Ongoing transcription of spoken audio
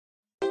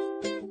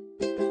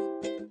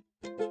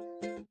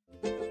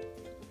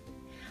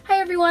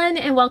everyone,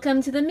 and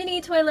welcome to the Mini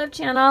Toy Love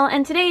channel.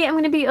 And today I'm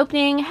going to be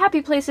opening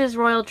Happy Places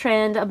Royal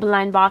Trend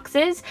blind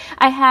boxes.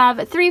 I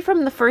have 3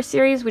 from the first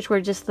series, which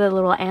were just the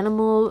little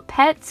animal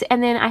pets,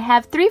 and then I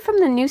have 3 from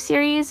the new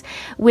series,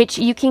 which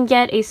you can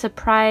get a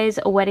surprise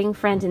wedding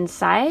friend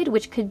inside,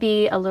 which could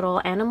be a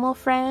little animal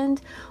friend,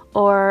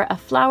 or a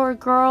flower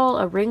girl,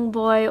 a ring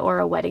boy, or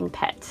a wedding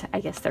pet. I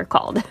guess they're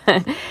called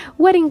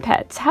wedding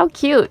pets. How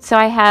cute. So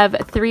I have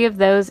 3 of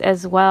those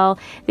as well.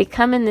 They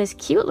come in this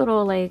cute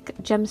little like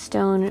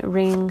gemstone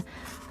ring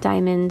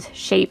diamond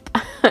shape.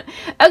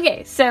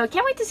 Okay, so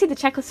can't wait to see the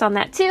checklist on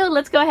that too.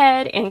 Let's go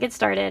ahead and get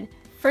started.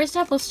 First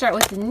up, we'll start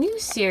with the new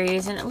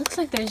series, and it looks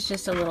like there's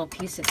just a little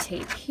piece of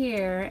tape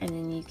here, and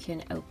then you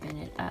can open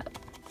it up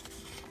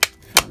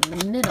from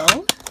the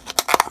middle.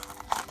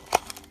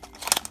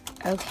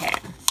 Okay.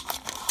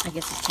 I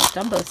guess it's taped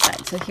on both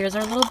sides. So here's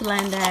our little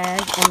blind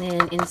bag, and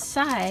then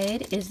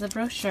inside is the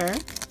brochure.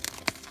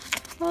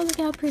 Oh, look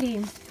how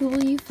pretty. Who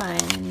will you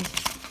find?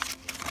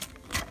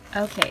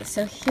 Okay,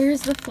 so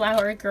here's the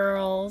flower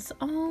girls.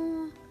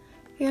 Oh,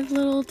 they have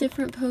little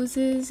different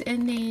poses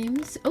and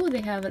names. Oh,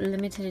 they have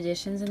limited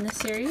editions in this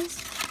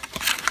series.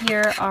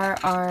 Here are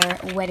our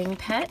wedding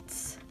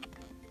pets.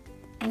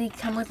 And they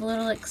come with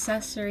little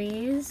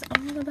accessories.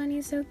 Oh, the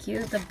bunny's so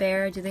cute. The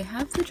bear. Do they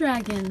have the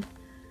dragon?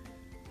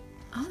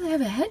 Oh, they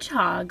have a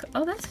hedgehog.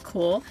 Oh, that's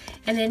cool.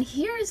 And then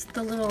here's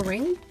the little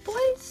ring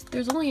boys.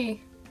 There's only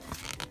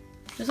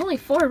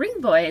 4 ring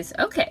boys.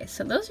 Okay,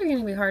 so those are going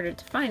to be harder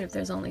to find if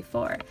there's only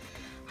 4.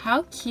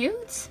 How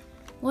cute.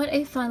 What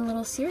a fun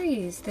little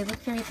series. They look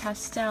very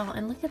pastel.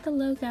 And look at the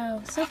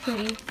logo. So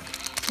pretty.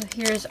 So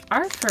here's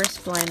our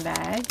first blind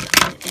bag.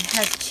 And it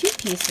has 2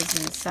 pieces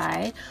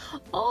inside.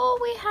 Oh,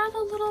 we have a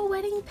little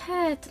wedding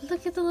pet.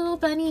 Look at the little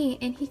bunny.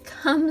 And he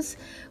comes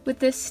with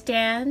this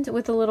stand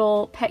with a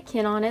little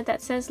petkin on it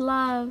that says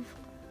love.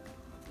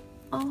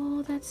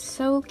 Oh, that's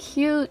so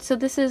cute. So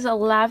this is a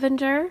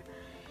lavender.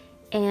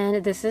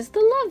 And this is the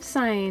love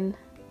sign.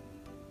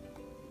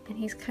 And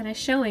he's kind of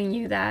showing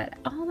you that.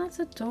 Oh, that's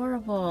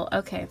adorable.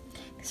 Okay,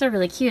 these are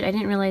really cute. I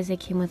didn't realize they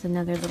came with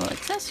another little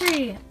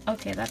accessory.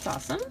 Okay, that's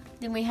awesome.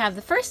 Then we have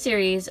the first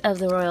series of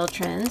the Royal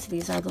Trends.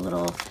 These are the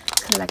little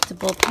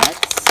collectible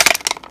pets.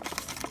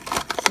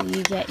 So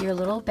you get your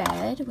little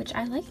bed, which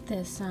I like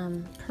this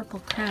purple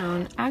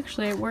crown.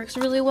 Actually, it works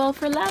really well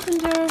for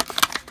lavender.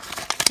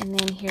 And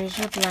then here's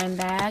your blind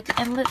bag.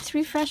 And let's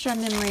refresh our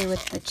memory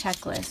with the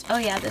checklist. Oh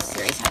yeah, this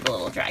series had the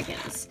little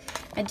dragons.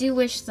 I do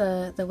wish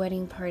the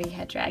wedding party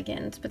had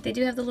dragons, but they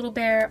do have the little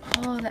bear.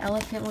 Oh, the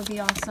elephant would be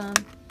awesome.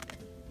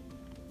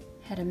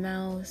 Had a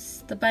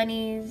mouse, the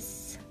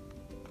bunnies,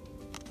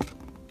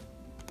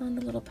 and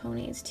the little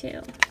ponies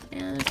too.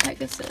 And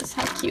Pegasus,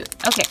 how cute.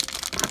 Okay,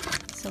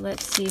 so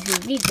let's see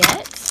who we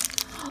get.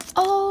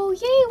 Oh,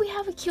 yay, we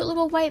have a cute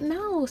little white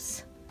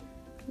mouse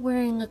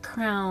wearing a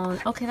crown.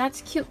 Okay,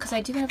 that's cute because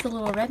I do have the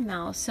little red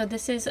mouse. So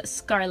this is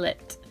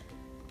Scarlet.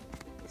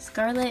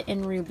 Scarlet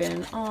and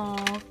Reuben. Oh,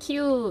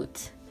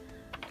 cute.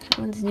 That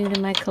one's new to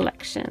my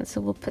collection,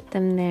 so we'll put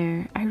them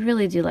there. I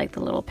really do like the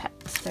little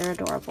pets. They're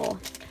adorable.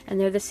 And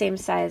they're the same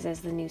size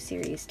as the new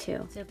series too.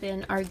 Let's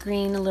open our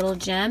green little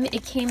gem.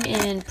 It came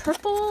in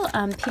purple,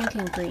 pink,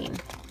 and green.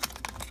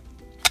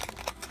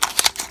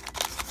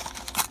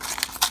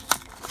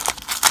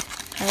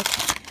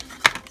 Okay.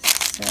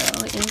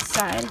 So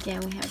inside, again,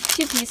 we have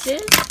 2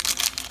 pieces.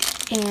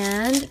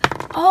 And,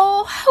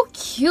 oh, how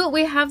cute.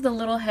 We have the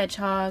little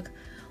hedgehog.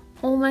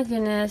 Oh my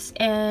goodness.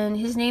 And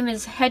his name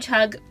is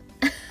Hedgehog.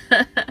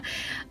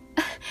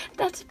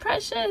 That's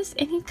precious.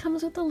 And he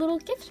comes with a little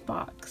gift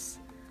box.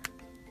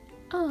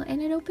 Oh,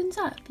 and it opens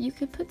up. You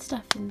could put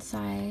stuff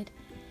inside.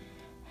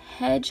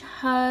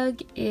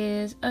 Hedgehog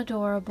is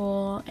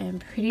adorable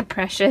and pretty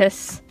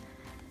precious.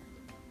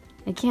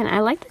 Again,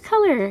 I like the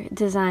color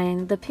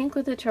design. The pink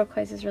with the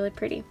turquoise is really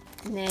pretty.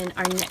 And then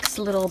our next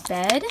little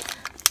bed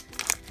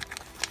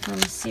from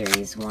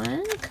series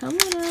 1. Come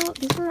on out.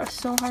 These were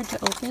so hard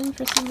to open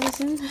for some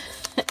reason.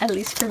 At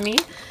least for me.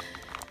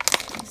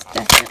 It's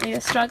definitely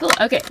a struggle.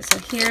 Okay, so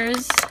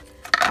here's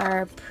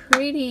our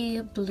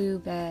pretty blue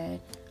bed.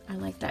 I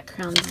like that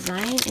crown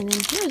design. And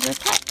then here's our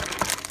pet.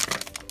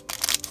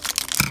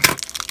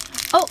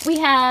 Oh, we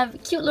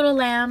have cute little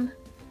lamb.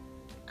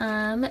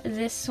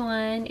 This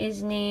one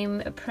is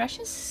named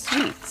Precious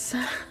Sweets.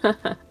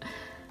 And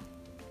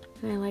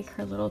I like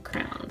her little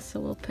crown, so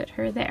we'll put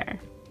her there.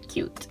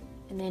 Cute.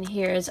 And then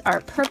here's our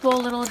purple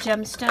little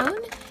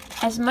gemstone.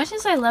 As much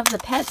as I love the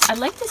pets, I'd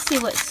like to see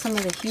what some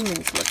of the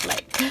humans look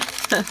like.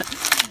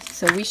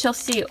 So we shall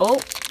see. Oh,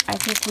 I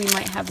think we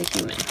might have the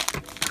human.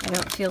 I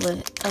don't feel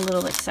a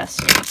little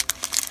accessory.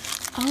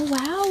 Oh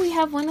wow, we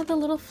have one of the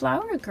little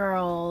flower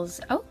girls.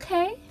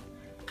 Okay.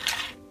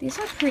 These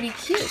are pretty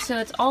cute. So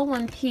it's all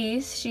one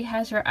piece. She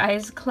has her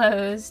eyes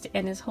closed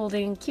and is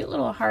holding cute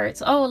little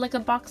hearts. Oh, like a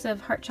box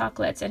of heart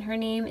chocolates. And her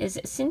name is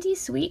Cindy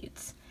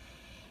Sweets.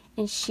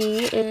 And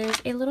she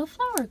is a little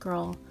flower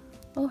girl.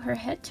 Oh, her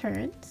head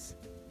turns.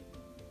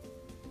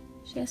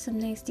 She has some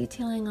nice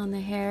detailing on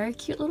the hair.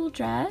 Cute little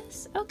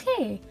dress.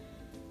 Okay.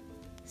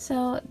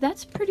 So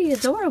that's pretty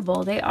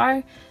adorable. They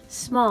are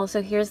small,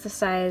 so here's the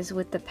size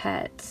with the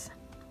pets.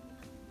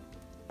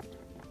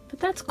 But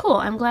that's cool.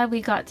 I'm glad we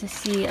got to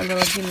see a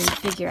little human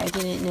figure. I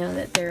didn't know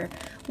that there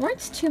weren't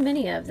too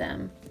many of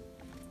them.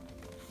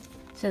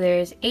 So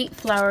there's 8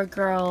 flower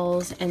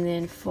girls and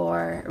then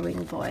 4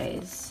 ring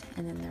boys.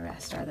 And then the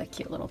rest are the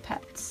cute little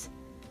pets.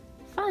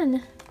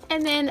 Fun.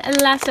 And then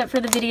last up for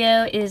the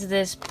video is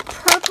this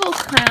purple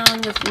crown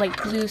with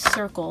like blue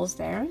circles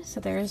there. So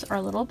there's our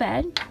little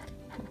bed.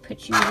 We'll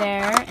put you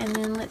there, and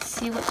then let's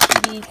see what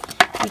cutie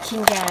we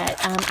can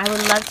get. I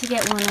would love to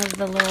get one of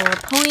the little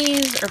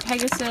ponies or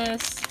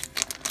Pegasus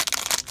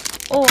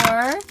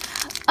or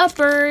a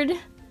bird.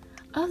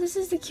 Oh, this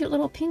is the cute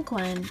little pink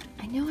one.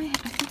 I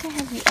think I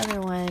have the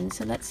other one,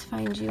 so let's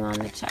find you on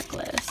the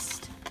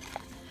checklist.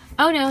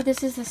 Oh no,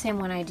 this is the same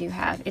one I do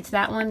have. It's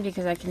that one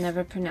because I can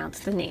never pronounce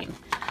the name.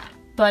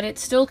 But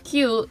it's still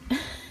cute,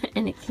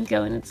 and it can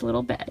go in its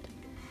little bed.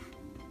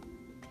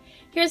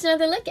 Here's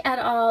another look at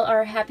all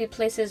our Happy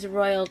Places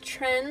Royal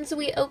Trends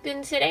we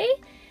opened today.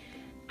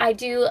 I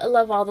do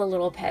love all the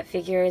little pet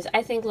figures.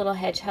 I think Little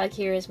Hedgehog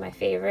here is my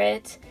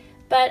favorite.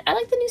 But I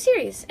like the new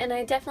series, and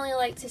I definitely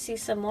like to see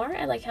some more.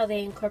 I like how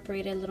they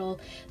incorporated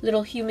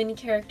little human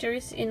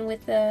characters in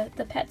with the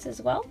pets as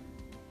well.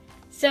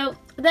 So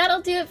that'll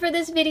do it for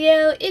this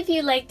video. If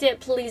you liked it,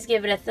 please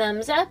give it a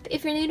thumbs up.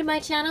 If you're new to my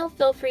channel,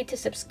 feel free to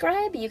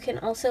subscribe. You can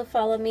also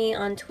follow me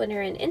on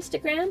Twitter and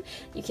Instagram.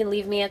 You can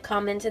leave me a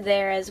comment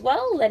there as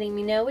well, letting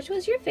me know which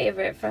was your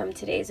favorite from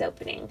today's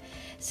opening.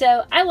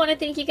 So I want to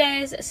thank you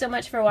guys so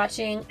much for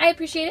watching. I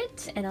appreciate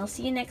it, and I'll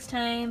see you next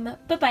time.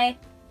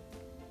 Bye-bye.